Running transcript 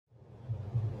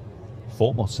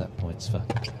4 more set points for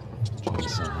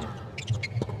Johnson.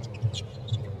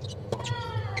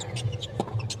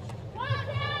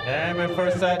 And my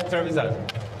first set, service out.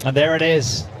 And there it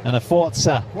is. And a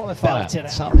Forza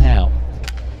somehow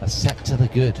a set to the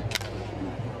good.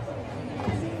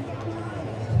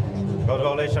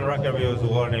 Congratulations, record views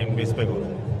warning Miss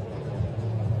Pegula.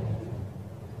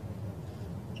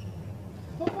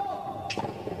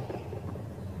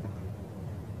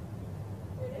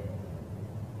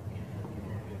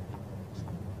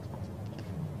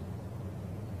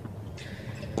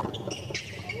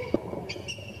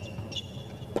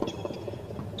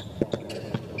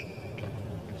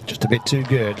 Just a bit too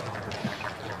good.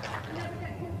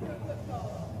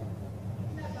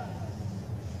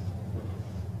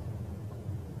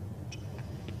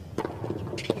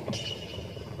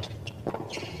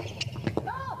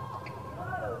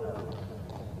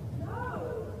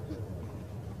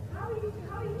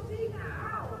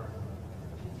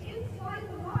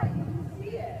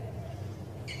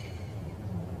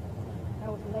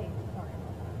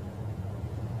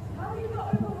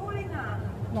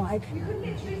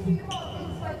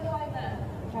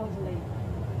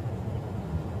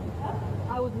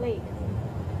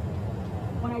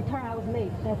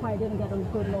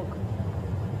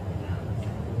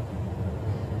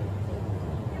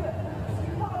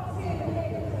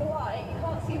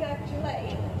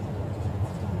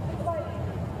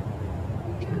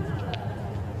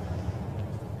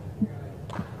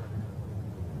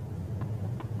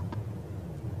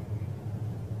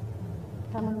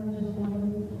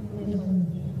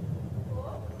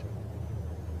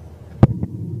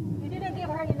 You didn't give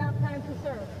her enough time to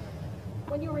serve.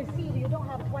 When you receive, you don't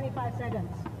have 25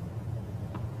 seconds.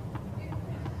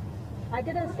 I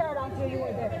didn't start until you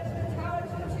were there.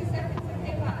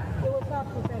 It was not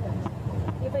 2 seconds.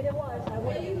 If it was, I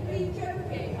would. Are you being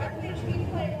joking? I'm literally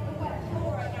playing on the wet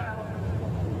floor right now.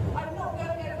 I'm not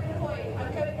going every point.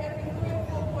 I'm going every 3 or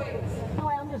 4 points. No,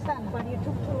 I understand, but you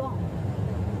took too long.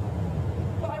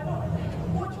 But I'm not.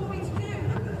 What do you want me to do?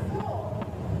 Look at the floor.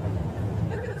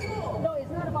 Look at the floor. No,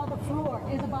 it's not about the floor.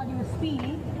 It's about your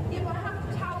speed. Yeah, but I have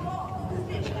to towel off because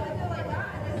literally I go like that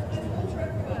and there's water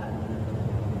everywhere.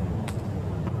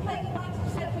 I'm playing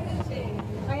 90% humidity.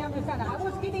 I understand. I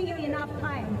was giving you enough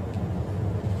time.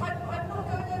 I'm not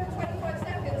going over 25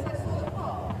 seconds. I saw the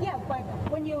clock. Yeah, but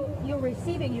when you're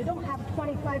receiving, you don't have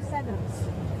 25 seconds.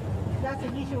 That's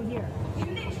the issue here. You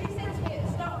literally said to me at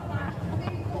the start of the match,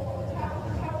 big call, the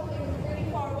towel thing is really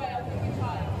far away, I'll give you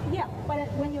time. Yeah, but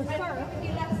when you serve... I'm giving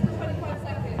you less than 25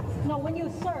 seconds. No, when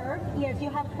you serve, yes, you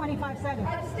have 25 seconds.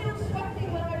 I'm still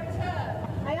sweating when I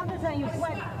return. I understand you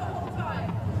sweat. I sweat the whole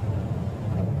time.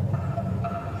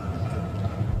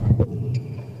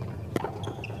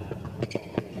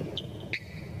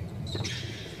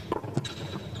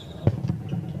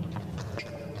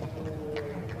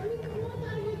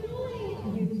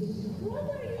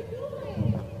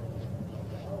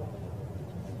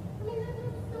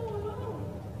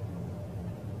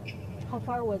 How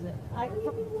far was it? I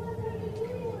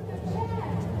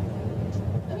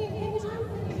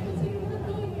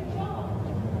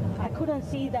couldn't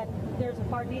see that there's a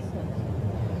far distance.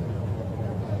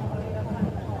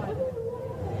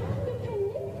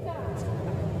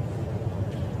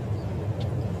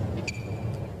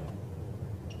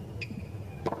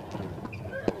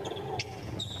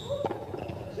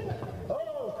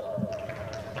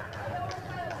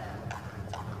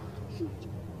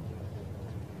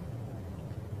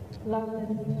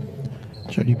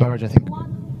 Jodie Burrage, I think.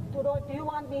 Do you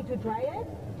want me to dry it?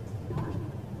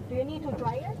 Do you need to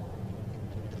dry it?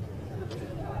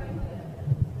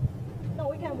 No,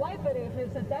 we can wipe it if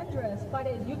it's dangerous, but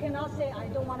you cannot say I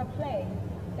don't want to play.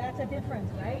 That's a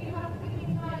difference, right? You have to give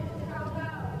me time to calm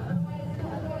down, otherwise it's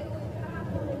going to happen.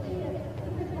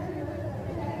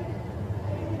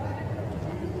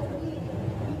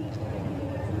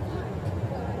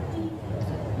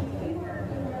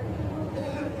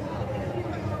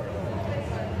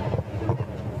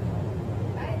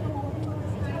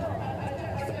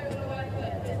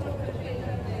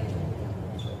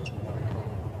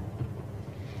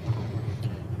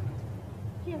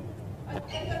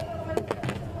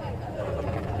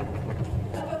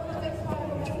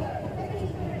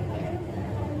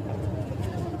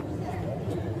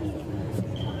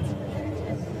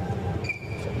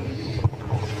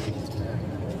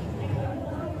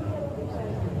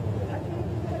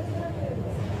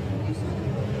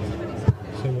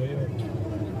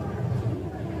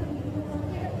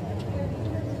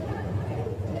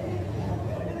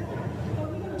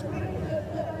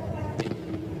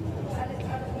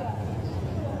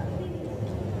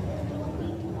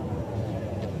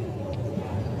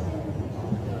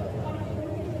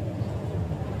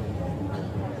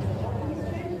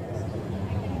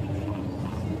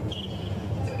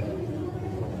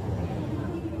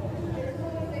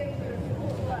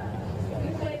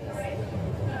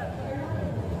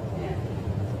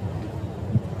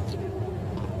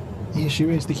 The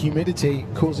issue is the humidity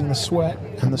causing the sweat,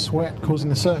 and the sweat causing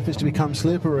the surface to become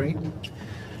slippery.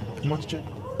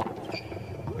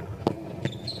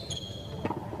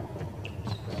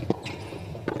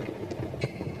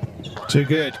 Too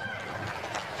good.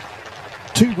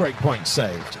 2 break points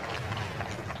saved.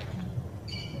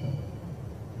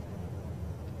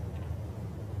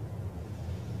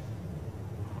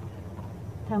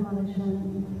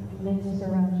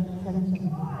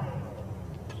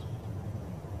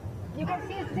 You can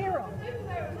see it's 0.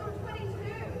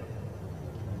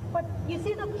 But you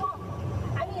see the clock.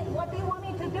 I mean, what do you want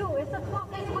me to do? Is the clock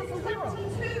is equal to 0? I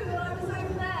was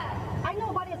over there. I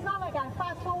know, but it's not like I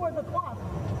fast forward the clock.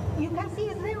 You can see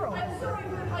it's 0. I'm sorry,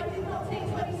 but I did not take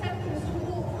 20 seconds to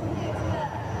walk from here to there.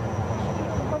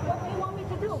 But what do you want me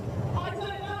to do? I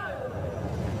don't know.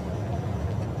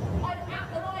 I'm at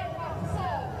the line about to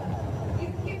serve. You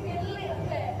can give me a little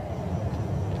bit.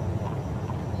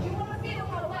 You want to feel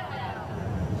how wet I am?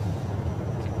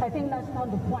 I think that's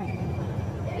not the point.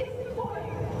 It is the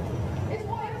point. It's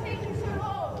why I'm taking so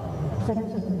long.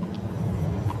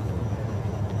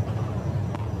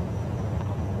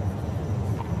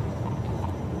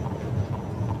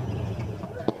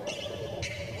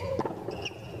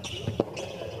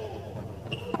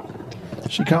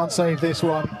 She can't save this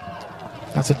one.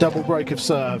 That's a double break of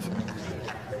serve. I'm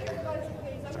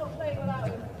not playing without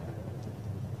him.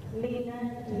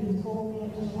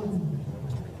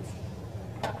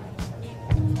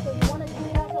 So you want to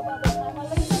discuss about the time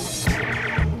allocation?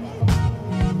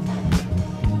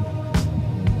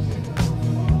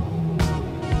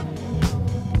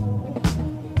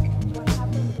 What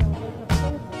happened was the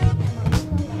first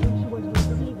when she was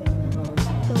receiving.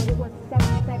 So it was 7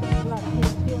 seconds left. She was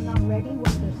still not ready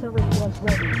when the service was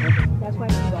ready. That's why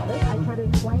she got it. I tried to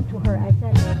explain to her. I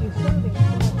said, you're serving 25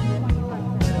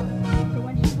 seconds. So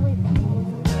when she's receiving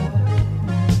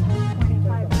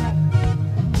 25 seconds,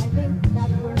 I think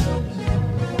that's where she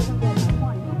doesn't get the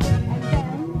point. And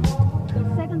then the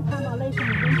second time elation,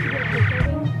 when she was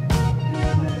receiving,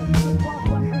 the clock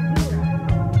went to 0.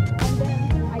 And then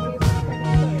I gave her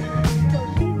second serve. So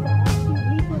she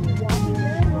literally walking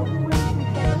there for 22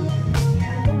 seconds.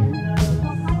 And then the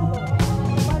clock happened.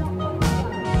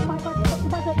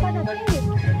 But the thing is,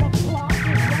 the clock is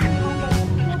running on the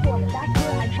keyboard. That's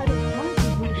where I try to explain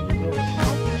to you. It's not that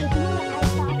I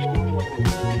fast forward.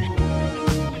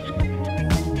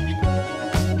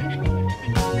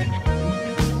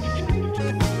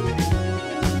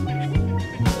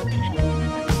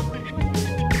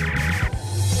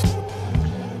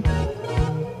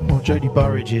 Well, Jodie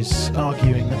Burrage is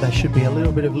arguing that there should be a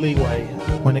little bit of leeway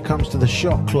when it comes to the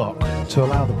shot clock to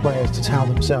allow the players to towel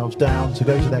themselves down, to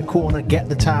go to their corner, get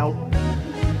the towel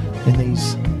in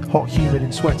these hot, humid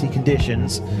and sweaty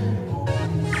conditions.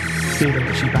 Feeling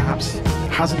that she perhaps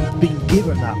hasn't been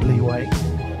given that leeway,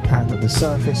 and that the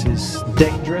surface is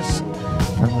dangerous,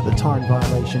 and that the time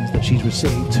violations that she's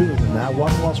received, 2 of them now,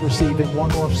 one was receiving,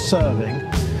 one was serving,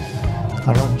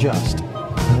 are unjust.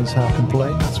 That is her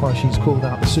complaint. That's why she's called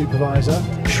out the supervisor,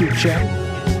 Shu Chen.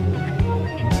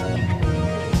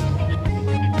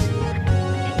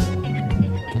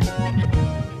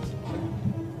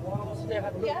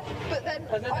 Yeah,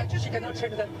 but then I just cannot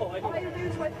take that point. I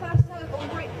lose my first serve on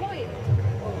break point.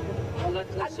 And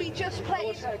we just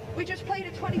played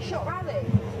a 20-shot rally.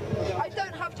 I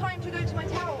don't have time to go to my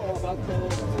tower.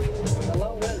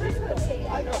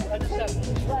 I understand.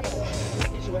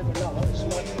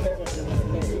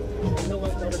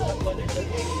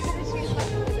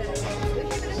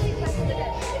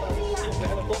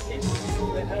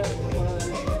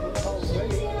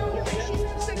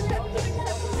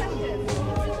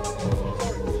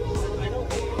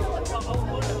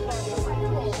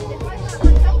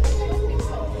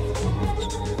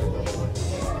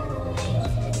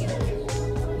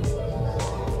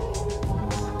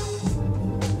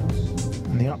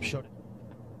 And the upshot.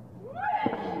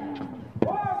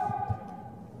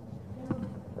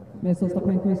 Ms.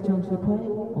 Ostapenko is challenged to the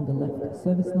call on the left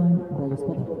service line. Ball is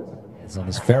spotted. It's on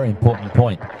this very important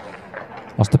point.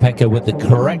 Ostapenko with the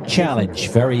correct challenge.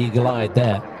 Very eagle-eyed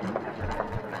there.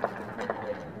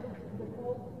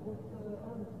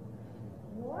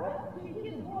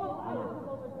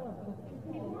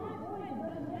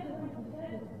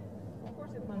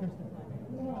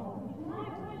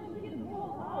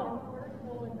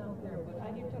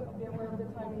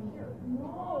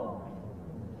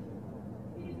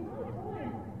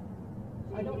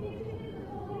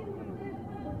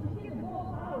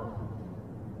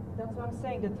 That's what I'm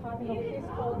saying, the timing of his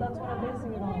ball, that's what I'm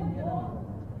basing it on, you know.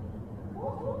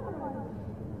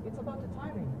 It's about the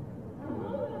timing.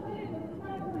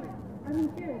 I mean,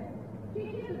 here. She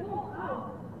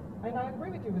And I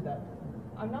agree with you with that.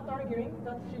 I'm not arguing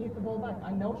that she hit the ball back.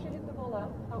 I know she hit the ball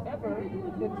out. However,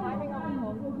 the timing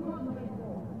of the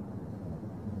ball.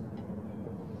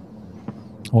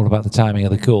 All about the timing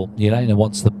of the call. Jeļena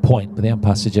wants the point, but the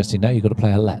umpire's suggesting, no, you've got to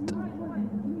play a let.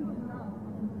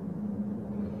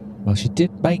 Well, she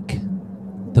did make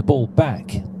the ball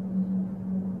back.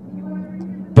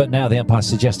 But now the umpire's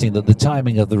suggesting that the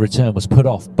timing of the return was put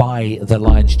off by the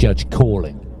lines judge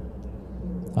calling.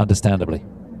 Understandably.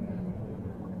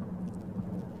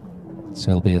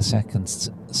 So it'll be a second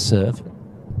serve.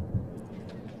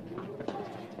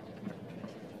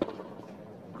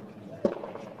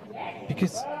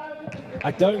 Because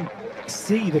I don't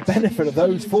see the benefit of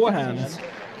those forehands.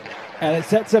 And it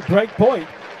sets a break point.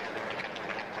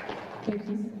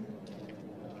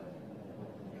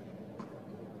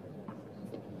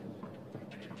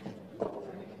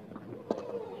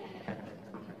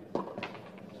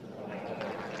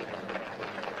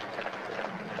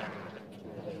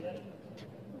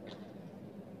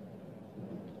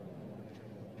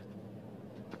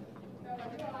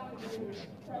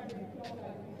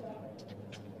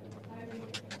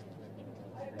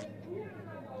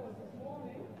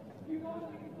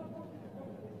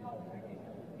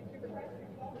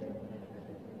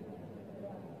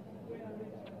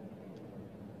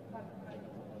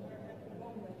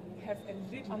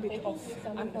 Have a little bit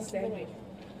of understanding.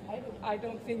 I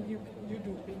don't think you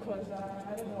do, because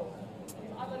I don't know.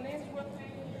 If other names were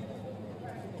saying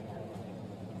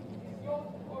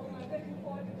your organization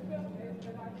point in the first place,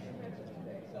 then I think that's a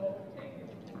mistake. So take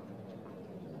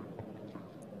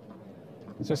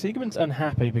it. So Siegemund's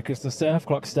unhappy because the serve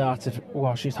clock started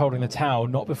while she's holding the towel,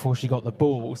 not before she got the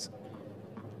balls.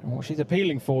 And what she's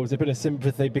appealing for is a bit of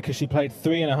sympathy because she played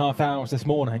 3.5 hours this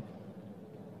morning.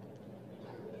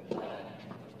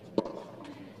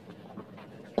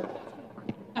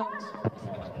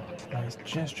 He's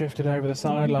just drifted over the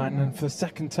sideline, and for the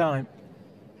second time.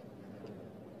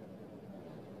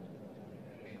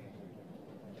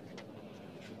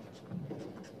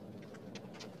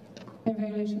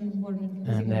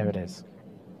 And there it is.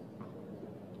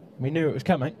 We knew it was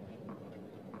coming.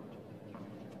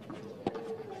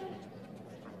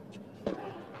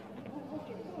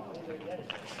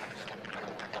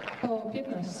 Oh,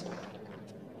 goodness.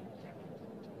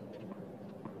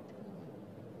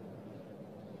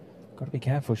 Got to be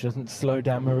careful she doesn't slow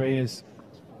down Maria's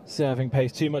serving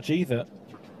pace too much either.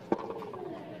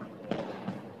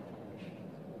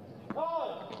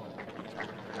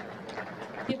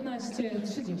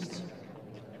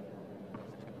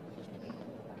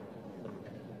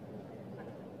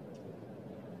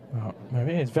 Well,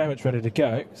 Maria is very much ready to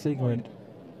go. Siegemund.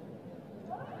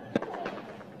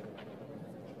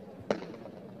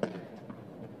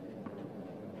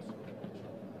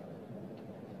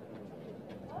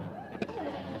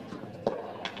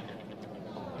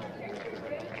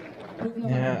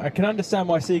 Yeah, I can understand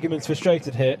why Siegemund's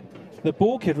frustrated here. The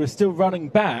ball kid was still running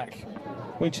back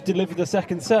when she delivered the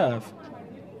second serve.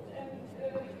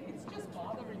 It's just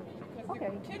bothering me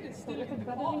because the kid is still in the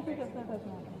ball.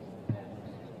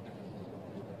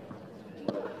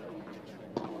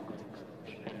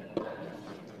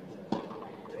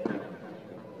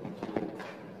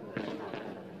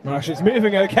 Well, she's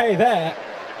moving okay there.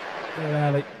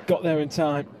 Yeah, they got there in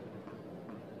time.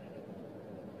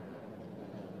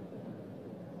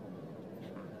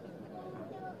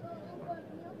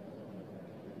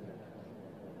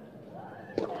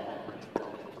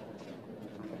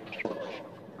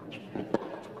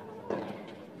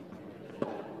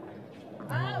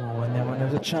 Oh, and then when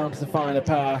there's a chance to find a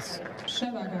pass.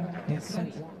 Yes.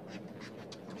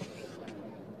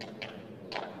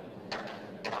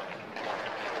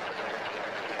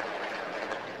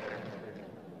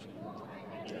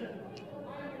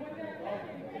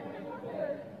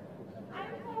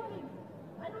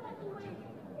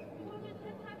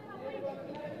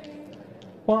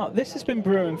 Well, this has been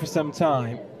brewing for some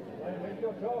time.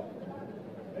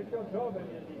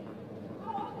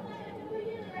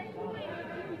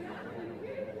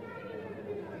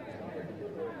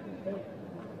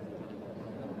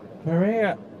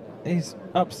 Maria is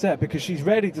upset because she's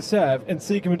ready to serve and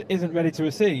Siegemund isn't ready to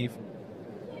receive.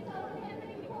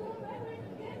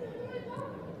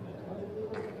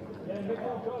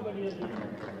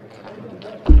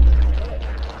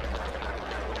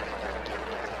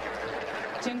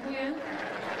 Dziękuję.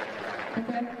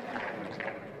 Dziękuję.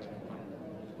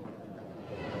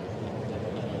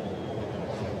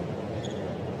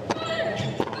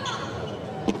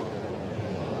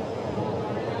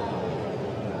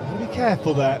 Be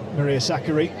careful there, Maria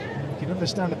Sakkari. You can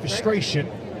understand the frustration.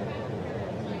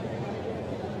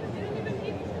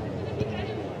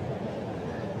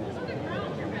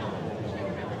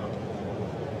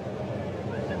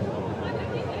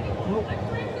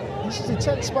 It's a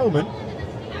tense moment.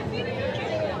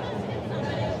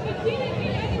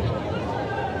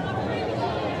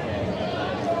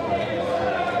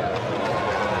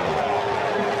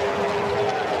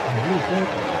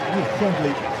 Really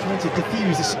friendly, trying to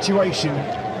diffuse the situation.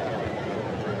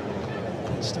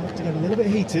 It's starting to get a little bit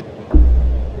heated.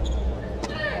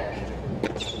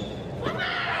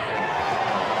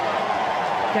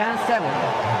 Down 7.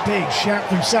 Big shout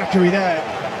from Sakkari there.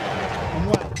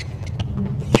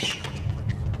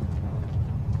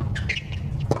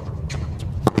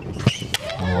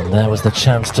 Oh, and there was the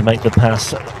chance to make the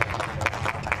pass. Oh,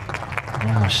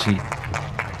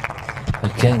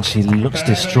 she looks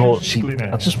distraught.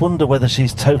 I just wonder whether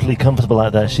she's totally comfortable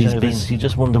out there. You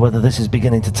just wonder whether this is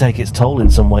beginning to take its toll in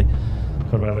some way.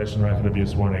 Code violation, rapid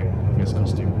abuse warning, Miss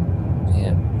Kostyuk.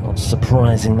 Yeah, not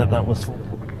surprising that was.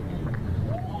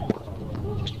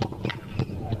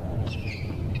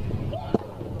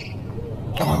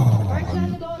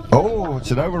 Oh,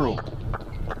 it's an overrule.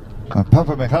 And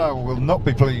Papamichail will not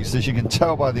be pleased, as you can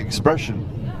tell by the expression.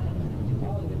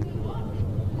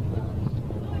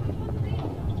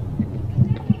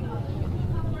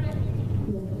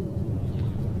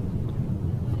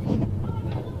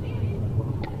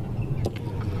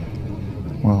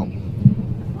 Well,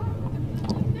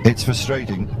 it's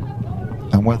frustrating,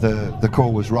 and whether the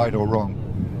call was right or wrong,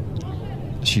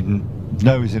 she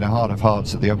knows in her heart of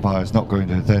hearts that the umpire is not going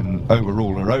to then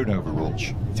overrule her own overrule.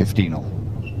 15-all.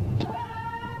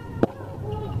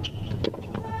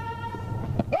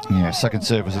 Yeah, second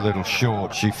serve was a little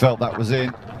short. She felt that was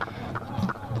in.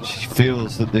 She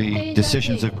feels that the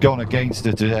decisions have gone against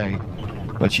her today,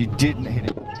 but she didn't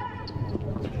hit it.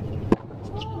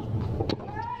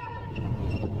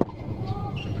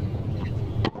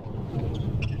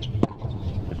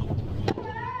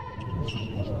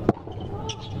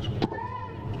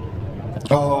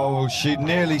 Oh, she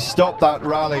nearly stopped that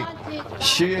rally.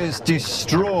 She is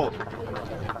distraught.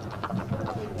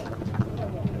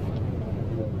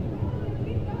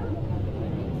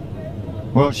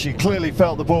 Well, she clearly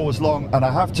felt the ball was long, and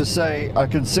I have to say I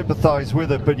can sympathise with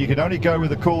her, but you can only go with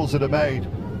the calls that are made.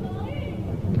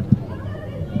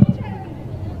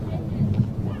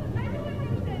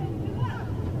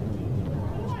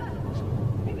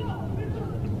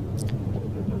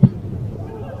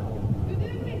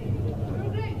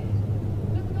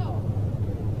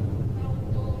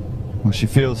 Well, she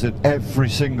feels that every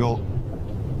single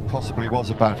possibly was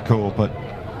a bad call, but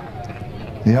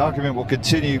the argument will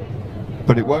continue,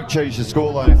 but it won't change the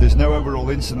scoreline. If there's no overall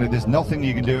instantly, there's nothing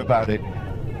you can do about it.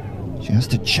 She has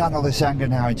to channel this anger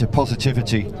now into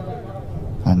positivity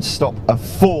and stop a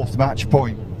fourth match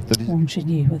point. Wang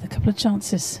Xinyu with a couple of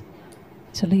chances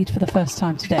to lead for the first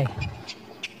time today.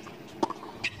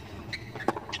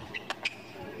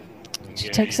 She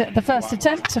takes it at the first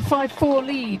attempt, a 5-4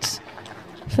 lead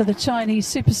for the Chinese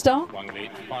superstar.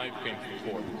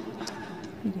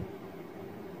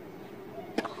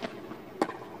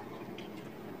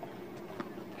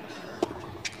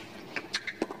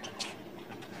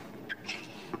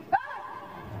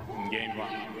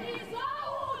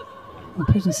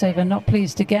 Putintseva not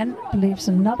pleased again, believes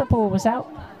another ball was out.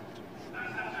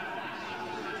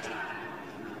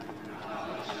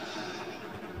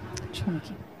 Trying to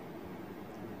keep.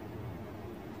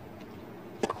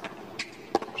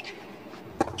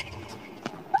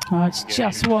 Oh, it's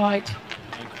just wide.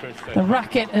 The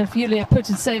racket of Yulia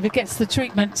Putintseva gets the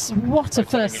treatment. What a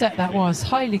first set that was,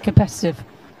 highly competitive.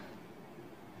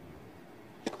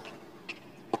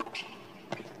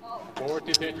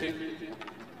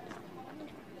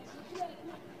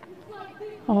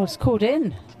 Oh, it's called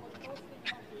in.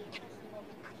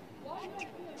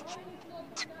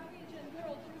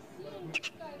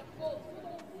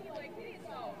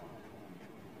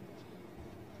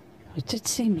 It did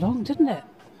seem long, didn't it?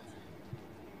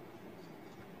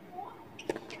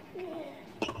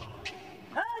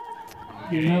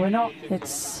 No, we're not.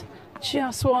 It's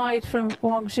just wide from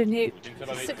Wang Xinyu.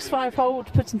 6-5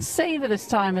 hold. Putintseva this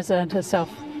time has earned herself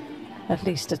at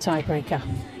least a tiebreaker.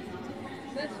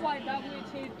 That's why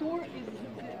WTA Tour is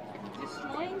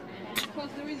destroying, because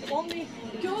there is only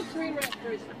 2-3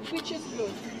 referees, which is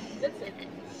good. That's it.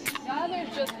 The others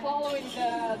just following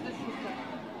the system.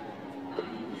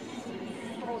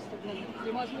 Просто, блин,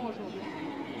 невозможно.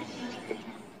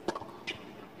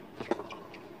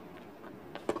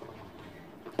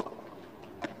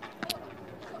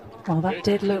 Well, that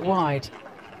did look wide.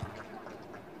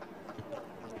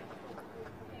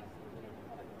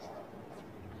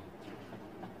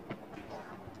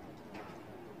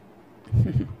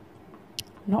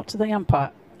 Not to the umpire,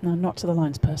 no, not to the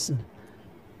linesperson.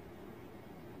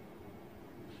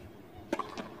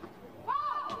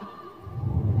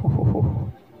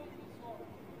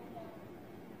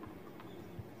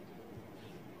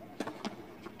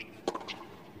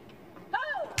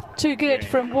 too good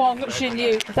from Wang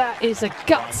Xinyu. That is a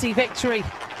gutsy victory.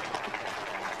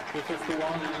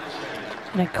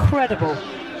 An incredible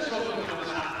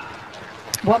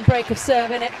one break of serve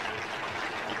in it.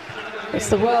 It's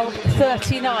the world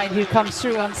 39 who comes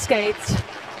through unscathed.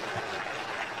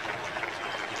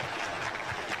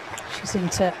 She's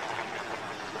into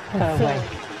her third.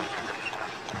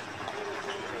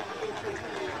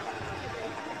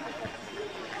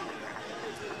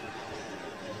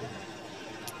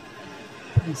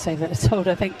 Putintseva is told,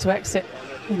 I think, to exit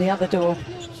in the other door.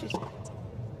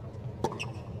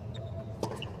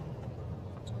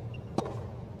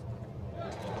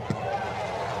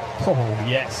 Oh,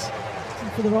 yes.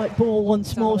 For the right ball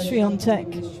once more, Świątek.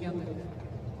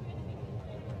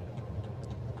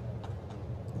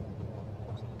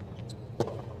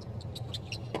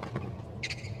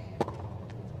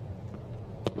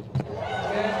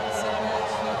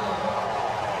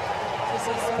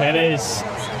 It is.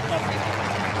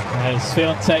 As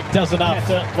Świątek does enough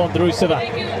to Vondrousova.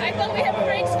 I thought we had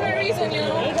breaks for a reason, you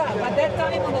know. Iga, but that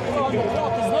time on the clock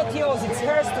is not yours, it's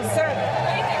hers to serve.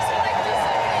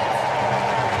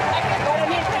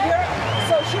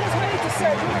 So she was ready to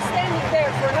serve. You were standing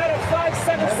there for another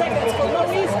 5-7 seconds for no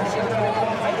reason.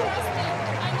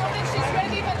 I know that she's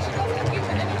ready, but she doesn't give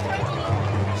it any time, you know.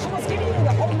 She was giving you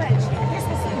the whole match. This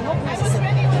was not necessary. I was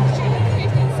ready when she had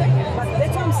 15 seconds. But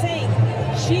that's what I'm saying.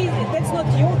 That's not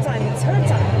your time, it's her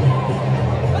time.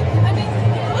 But, I mean,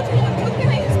 what can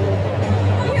I use?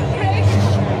 We have breaks,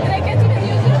 and I can't even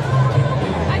use it.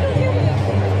 I don't deal with it.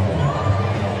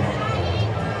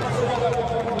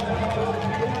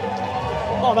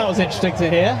 Oh, that was interesting to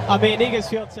hear. I mean, Iga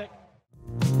Świątek.